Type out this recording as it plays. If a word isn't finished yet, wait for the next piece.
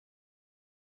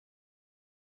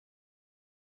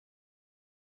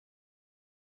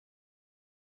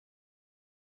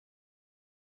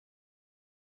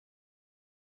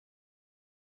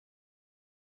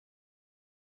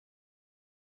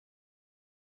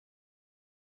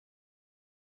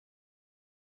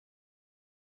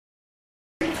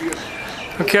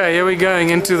Okay, here we're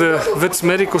going into the WITS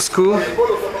Medical School.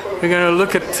 We're going to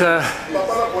look at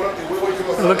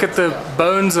the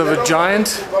bones of a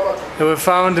giant that were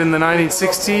found in the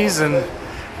 1960s in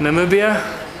Namibia.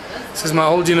 This is my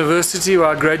old university where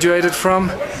I graduated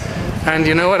from. And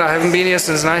you know what? I haven't been here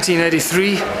since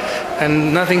 1983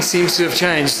 and nothing seems to have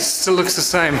changed. It still looks the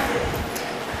same.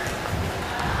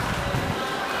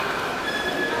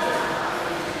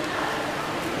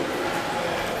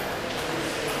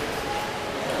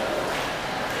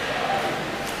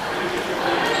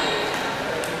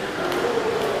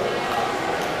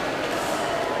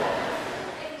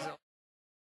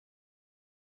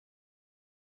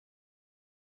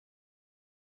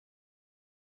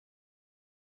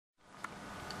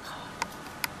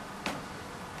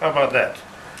 How about that?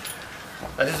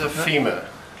 That is a femur,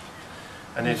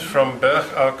 and it's from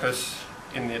Bergarcus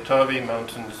in the Otavi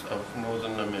Mountains of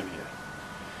northern Namibia.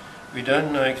 We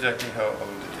don't know exactly how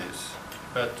old it is,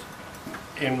 but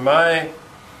in my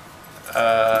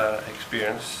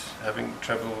experience, having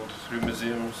travelled through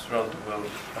museums around the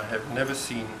world, I have never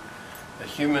seen a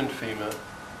human femur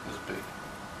this big.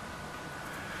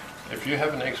 If you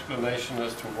have an explanation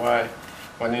as to why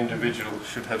one individual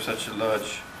should have such a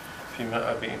large femur,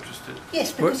 I'd be interested.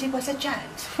 Yes, because he was a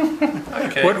giant.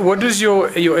 Okay. What is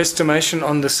your estimation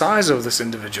on the size of this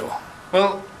individual?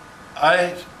 Well,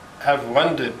 I have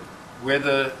wondered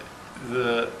whether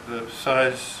the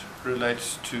size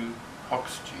relates to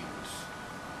Hox genes,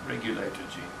 regulator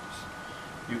genes.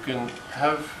 You can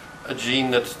have a gene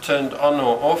that's turned on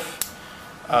or off,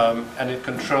 and it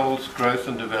controls growth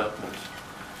and development.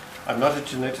 I'm not a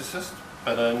geneticist,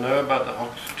 but I know about the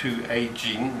HOX2A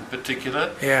gene in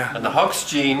particular. Yeah. And the HOX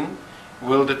gene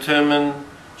will determine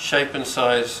shape and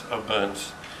size of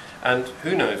bones. And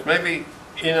who knows, maybe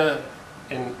in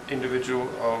an individual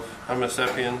of Homo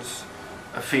sapiens,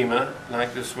 a femur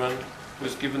like this one,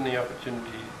 was given the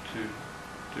opportunity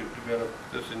to develop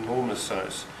this enormous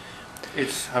size.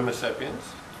 It's Homo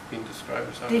sapiens, been described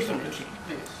as Homo sapiens. Definitely.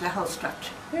 Yes. The whole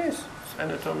structure. Yes, it's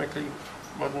anatomically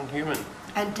modern human.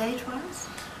 And date-wise?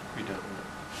 We don't know.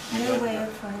 No way of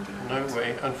finding out. No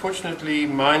way. Unfortunately,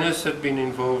 miners have been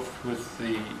involved with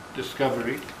the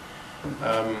discovery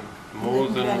more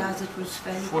Didn't than realize it was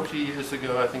valuable. 40 years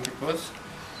ago, I think it was.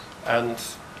 And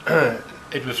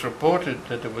it was reported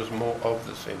that there was more of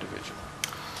this individual.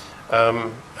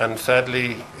 And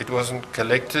sadly, it wasn't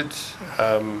collected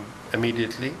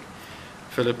immediately.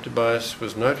 Philip Tobias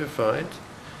was notified,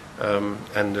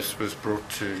 and this was brought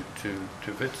to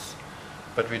WITS.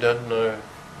 But we don't know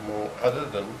more other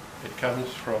than it comes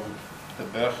from the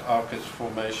Bergarcus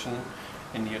formation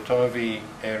in the Otavi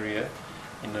area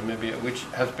in Namibia, which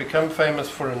has become famous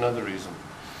for another reason.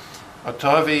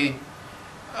 Otavi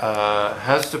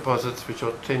has deposits which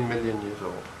are 10 million years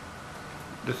old.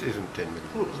 This isn't 10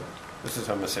 million years old. This is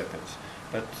Homo sapiens.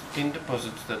 But in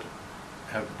deposits that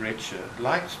have breccia,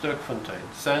 like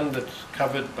Sterkfontein, sand that's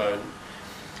covered bone,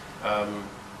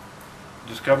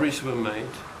 discoveries were made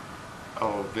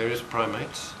of various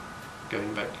primates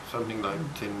going back something like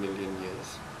 10 million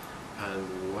years,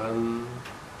 and one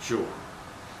jaw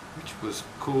which was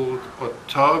called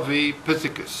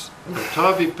Otavipithecus.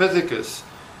 Otavipithecus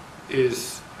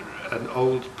is an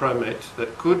old primate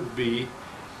that could be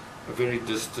a very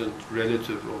distant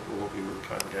relative of all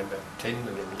humankind, going back 10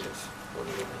 million years.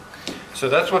 So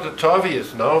that's what Otavi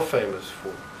is now famous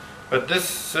for. But this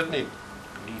certainly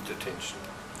needs attention.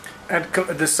 And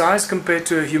the size compared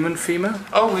to a human femur?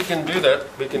 Oh, we can do that.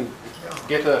 We can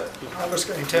get a... I was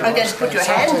going to I'm going to put your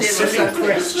hand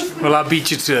there. Well, I'll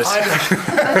beat you to it.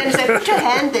 I'm going to say, put your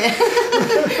hand there.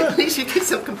 At least you get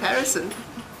some comparison.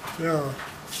 Yeah.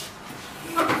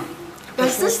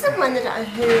 Was this the one that I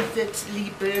heard that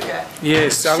Lee Berger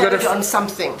Yes, I've got showed on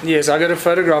something? Yes, I got a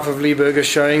photograph of Lee Berger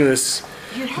showing this,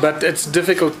 You have? but it's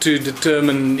difficult to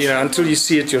determine, until you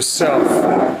see it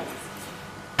yourself.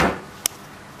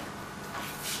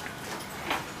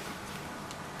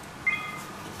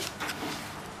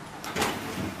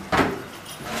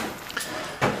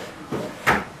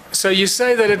 So you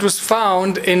say that it was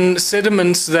found in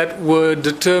sediments that were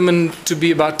determined to be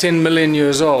about 10 million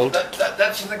years old.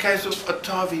 That's in the case of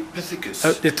Otavipithecus.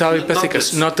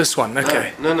 Otavipithecus, not this one.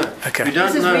 Okay. No. Okay. We don't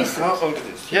This is know recent. how old it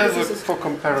is. Here's for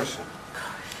comparison.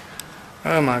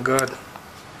 Oh my God.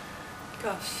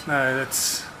 Gosh. No,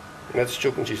 that's. That's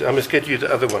chalk and cheese. I must get you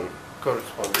the other one.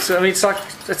 Corresponding. So I mean, it's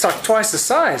like twice the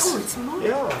size. Oh, it's more.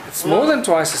 Yeah. It's more than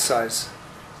twice the size.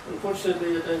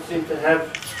 Unfortunately, I don't seem to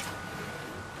have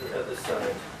the other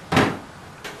side.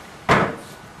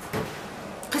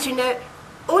 Because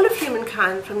all of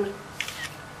humankind from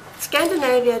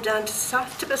Scandinavia down to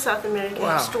tip of South America Wow.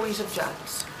 have stories of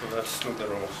giants. Well, that's still the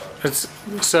wrong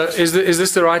side. So is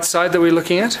this the right side that we're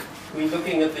looking at? We're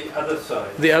looking at the other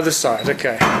side. The other side,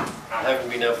 okay. I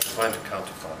haven't been able to find a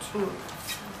counterpart.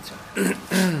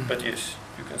 But yes,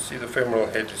 you can see the femoral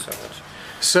head is so much.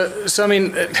 So I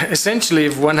mean, essentially,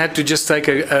 if one had to just take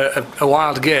a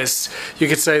wild guess, you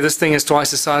could say this thing is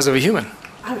twice the size of a human.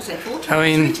 I would say 4 times. I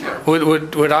mean, 3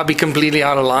 times. would I be completely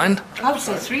out of line? I would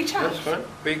say 3 times. That's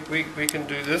fine. We can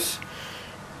do this.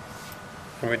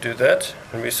 And we do that,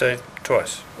 and we say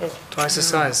twice. Twice the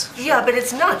size. Yeah, but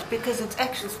it's not, because its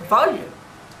actual volume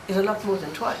is a lot more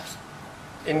than twice.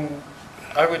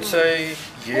 I would say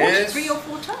yes. 3 or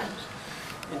 4 times.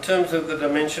 In terms of the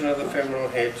dimension of the femoral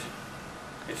head,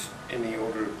 it's in the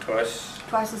order of twice.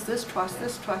 Twice is this, twice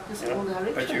this, twice this, in all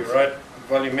directions. But you're right,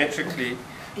 volumetrically,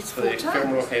 It's the 4 times.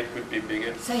 femoral head would be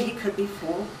bigger. So he could be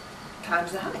 4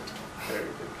 times the height. Very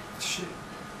big. Shit.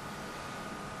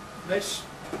 Let's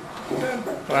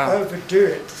Wow. overdo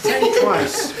it. Say it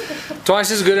twice.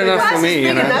 Twice is good enough for Twice is me, you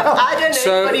big know. enough. I don't know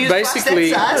So anybody who's twice basically,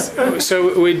 that size. so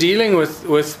we're dealing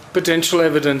with potential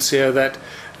evidence here that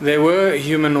there were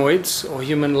humanoids or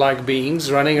human-like beings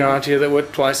running around here that were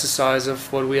twice the size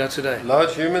of what we are today.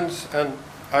 Large humans, and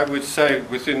I would say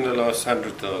within the last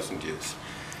 100,000 years.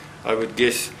 I would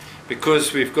guess,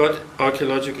 because we've got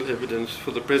archaeological evidence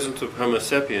for the presence of Homo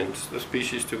sapiens, the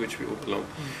species to which we all belong,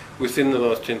 within the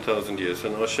last 10,000 years.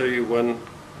 And I'll show you one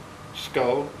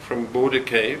skull from Border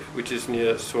Cave, which is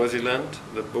near Swaziland,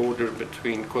 the border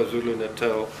between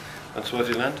KwaZulu-Natal and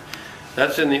Swaziland.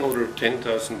 That's in the order of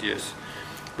 10,000 years.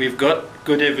 We've got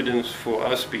good evidence for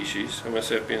our species, Homo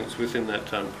sapiens, within that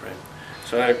time frame.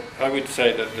 So I would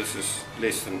say that this is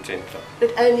less than 10,000.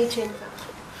 But only 10,000.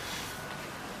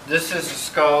 This is a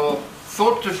skull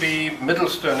thought to be Middle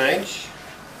Stone Age,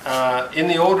 in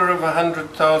the order of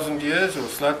 100,000 years or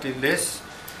slightly less,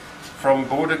 from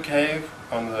Border Cave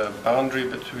on the boundary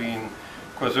between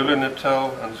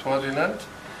KwaZulu-Natal and Swaziland.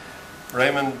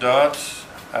 Raymond Dart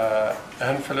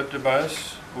and Philip de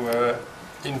Buys were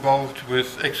involved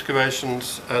with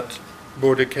excavations at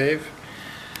Border Cave.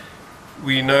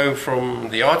 We know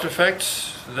from the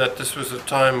artifacts that this was a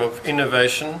time of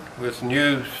innovation, with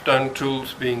new stone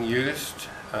tools being used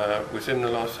within the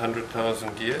last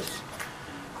 100,000 years.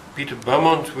 Peter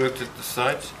Beaumont worked at the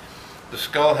site. The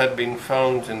skull had been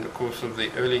found in the course of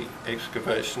the early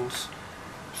excavations.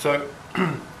 So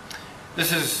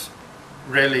this is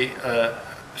really a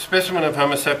specimen of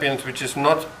Homo sapiens which is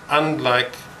not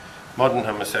unlike modern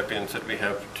Homo sapiens that we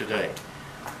have today.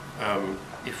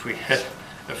 If we had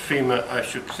a femur, I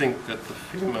should think that the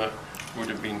femur would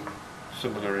have been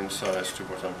similar in size to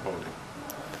what I'm holding.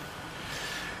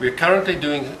 We're currently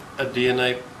doing a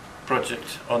DNA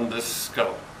project on this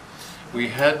skull. We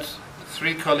had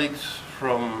 3 colleagues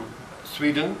from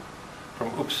Sweden,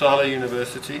 from Uppsala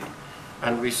University,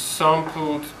 and we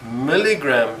sampled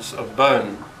milligrams of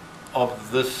bone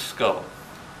of this skull.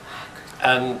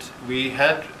 And we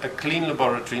had a clean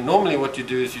laboratory. Normally what you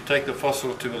do is you take the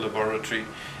fossil to a laboratory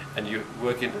and you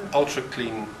work in ultra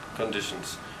clean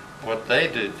conditions. What they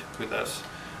did with us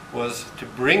was to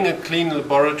bring a clean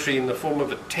laboratory in the form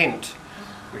of a tent.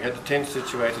 We had a tent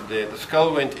situated there. The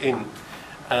skull went in,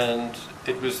 and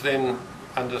it was then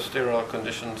under sterile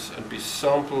conditions, and we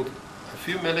sampled a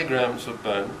few milligrams of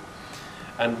bone,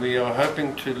 and we are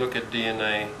hoping to look at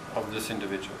DNA of this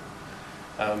individual.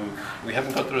 We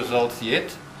haven't got the results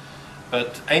yet,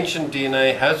 but ancient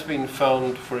DNA has been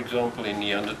found, for example, in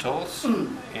Neanderthals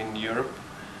in Europe.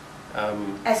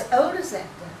 As old as that,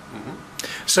 though.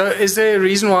 So is there a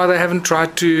reason why they haven't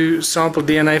tried to sample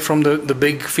DNA from the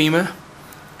big femur?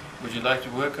 Would you like to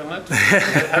work on it?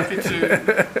 Happy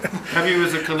to have you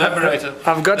as a collaborator.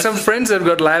 I've got some friends that have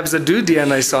got labs that do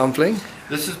DNA sampling.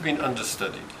 This has been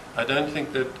understudied. I don't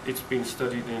think that it's been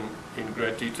studied in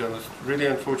great detail. It's really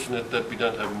unfortunate that we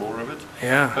don't have more of it.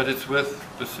 Yeah. But it's worth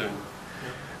pursuing.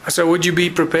 So would you be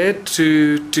prepared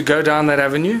to go down that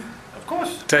avenue? Of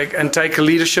course. Take a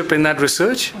leadership in that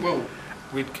research? Well,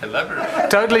 we'd collaborate.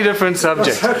 Totally different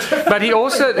subject. But he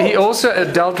also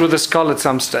dealt with a skull at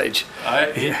some stage.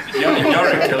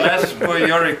 Yorick, alas, poor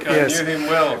Yorick, I Yes. knew him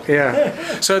well.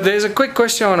 Yeah. So there's a quick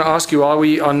question I want to ask you while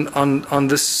we on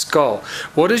this skull.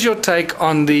 What is your take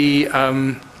on the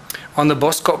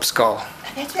Boskop skull?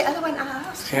 That's the other one I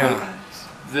asked. Yeah.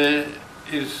 There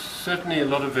is certainly a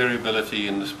lot of variability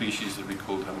in the species that we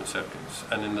call Homo sapiens.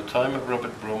 And in the time of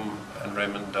Robert Broom and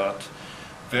Raymond Dart,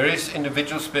 various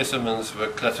individual specimens were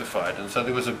classified. And so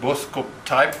there was a Boskop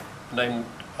type named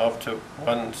after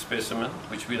one specimen,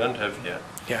 which we don't have here.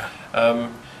 Yeah.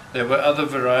 There were other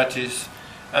varieties,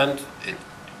 and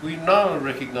we now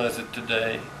recognize it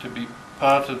today to be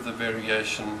part of the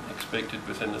variation expected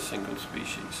within a single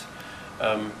species.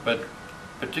 But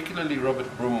particularly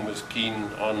Robert Broom was keen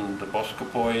on the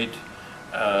boscopoid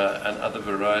and other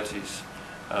varieties,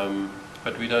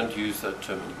 but we don't use that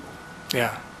term anymore.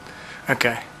 Yeah,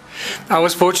 okay. I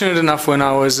was fortunate enough when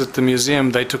I was at the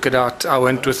museum, they took it out. I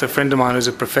went with a friend of mine who's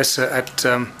a professor at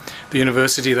the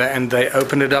university there, and they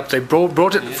opened it up. They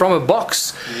brought it from a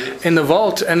box in the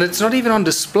vault, and it's not even on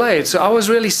display. So I was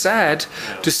really sad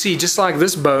to see, just like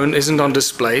this bone isn't on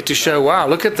display, to show, wow,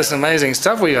 look at this amazing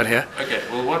stuff we got here. Okay,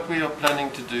 well, what we are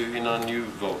planning to do in our new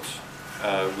vault,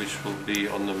 which will be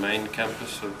on the main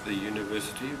campus of the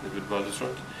university, the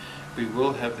Witwatersrand, we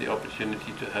will have the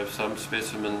opportunity to have some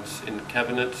specimens in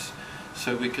cabinets,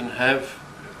 so we can have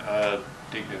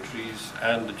dignitaries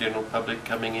and the general public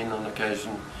coming in on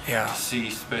occasion to see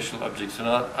special objects. And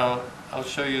I'll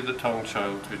show you the tongue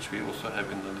child, which we also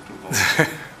have in the little vault.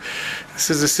 This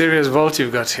is a serious vault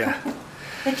you've got here.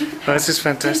 This is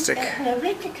fantastic. No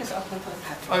replicas of them for the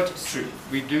public. Oh, it's true.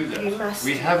 We do that. You must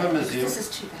We do have that, a museum. This is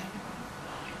too valuable.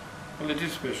 Well, it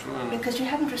is special. And Because you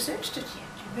haven't researched it yet.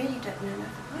 You really don't know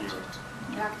enough about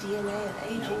it. Like DNA and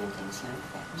aging and things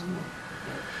like that.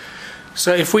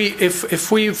 So if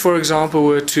we, for example,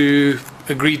 were to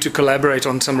agree to collaborate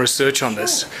on some research on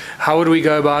this, how would we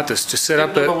go about this? To set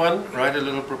up number one, write a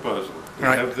little proposal. We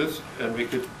Right. have this, and we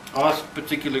could ask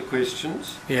particular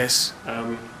questions. Yes.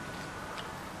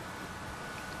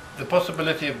 The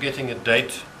possibility of getting a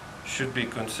date should be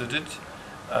considered.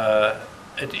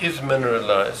 It is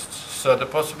mineralized, so the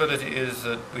possibility is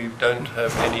that we don't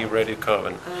have any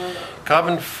radiocarbon.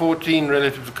 Carbon 14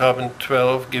 relative to carbon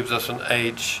 12 gives us an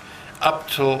age up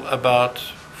till about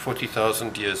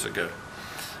 40,000 years ago.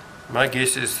 My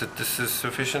guess is that this is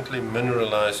sufficiently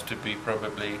mineralized to be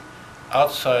probably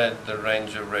outside the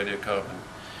range of radiocarbon.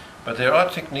 But there are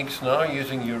techniques now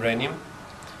using uranium,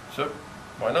 so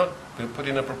why not? We'll put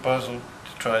in a proposal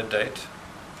to try a date.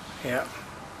 Yeah.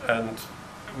 And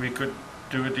we could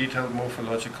do a detailed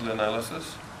morphological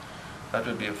analysis. That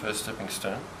would be a first stepping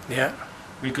stone. Yeah.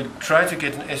 We could try to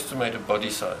get an estimated body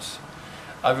size.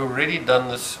 I've already done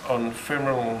this on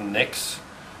femoral necks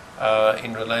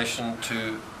in relation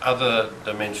to other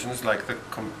dimensions like the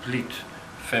complete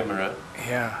femora.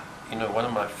 Yeah. You know, one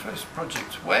of my first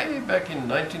projects, way back in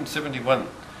 1971,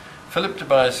 Philip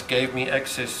Tobias gave me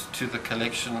access to the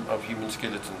collection of human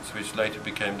skeletons, which later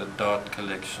became the DART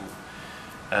collection.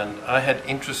 And I had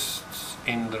interests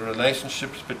in the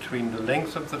relationships between the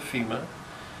length of the femur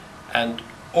and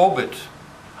orbit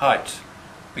height,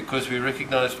 because we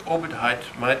recognized orbit height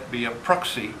might be a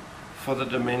proxy for the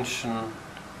dimension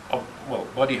of, well,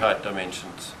 body height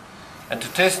dimensions. And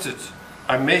to test it,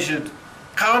 I measured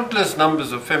countless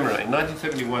numbers of femora in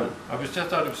 1971. I was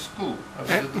just out of school. I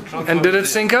was at the Trotskilde And did it there.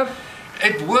 sync up?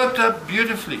 It worked out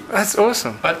beautifully. That's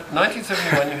awesome. But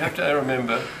 1971, you have to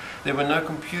remember, there were no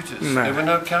computers, No. there were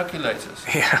no calculators.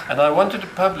 Yeah. And I wanted to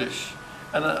publish,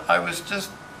 and I was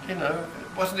just, you know,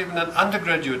 it wasn't even an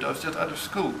undergraduate, I was just out of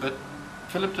school. But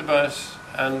Philip Tobias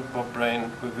and Bob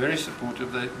Brain were very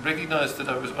supportive. They recognized that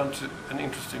I was onto an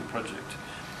interesting project.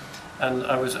 And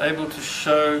I was able to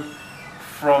show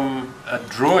from a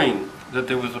drawing that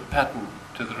there was a pattern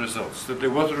to the results, that there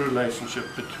was a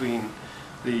relationship between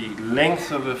the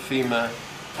length of a femur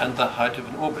and the height of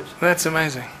an orbit. That's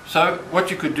amazing. So what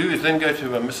you could do is then go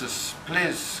to a Mrs.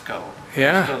 Blair's skull,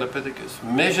 Yeah. Australopithecus,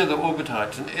 measure the orbit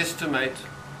height and estimate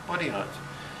body height.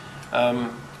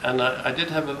 And I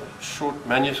did have a short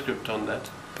manuscript on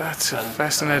that. That's a And,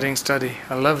 fascinating study.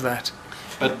 I love that.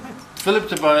 But Philip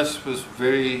Tobias was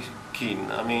very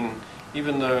keen. I mean,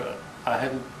 even though I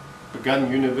hadn't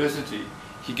begun university,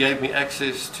 he gave me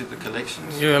access to the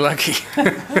collections. You were lucky.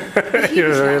 You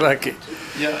were very lucky.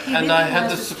 Yeah, He and I had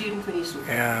recognized the the student when he saw him.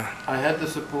 Yeah. I had the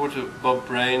support of Bob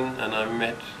Brain, and I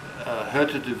met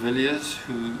Herta de Villiers,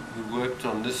 who worked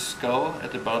on this skull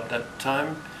at about that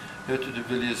time. Herta de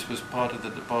Villiers was part of the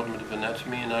Department of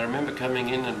Anatomy, and I remember coming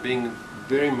in and being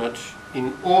very much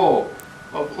in awe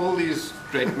of all these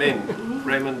great men,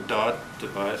 Raymond Dart,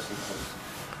 Tobias, and others.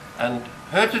 And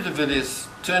Herta de Villiers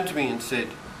turned to me and said,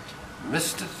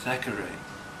 "Mr. Thackeray,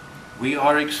 we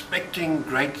are expecting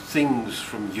great things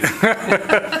from you."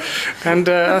 And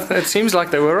it seems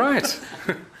like they were right.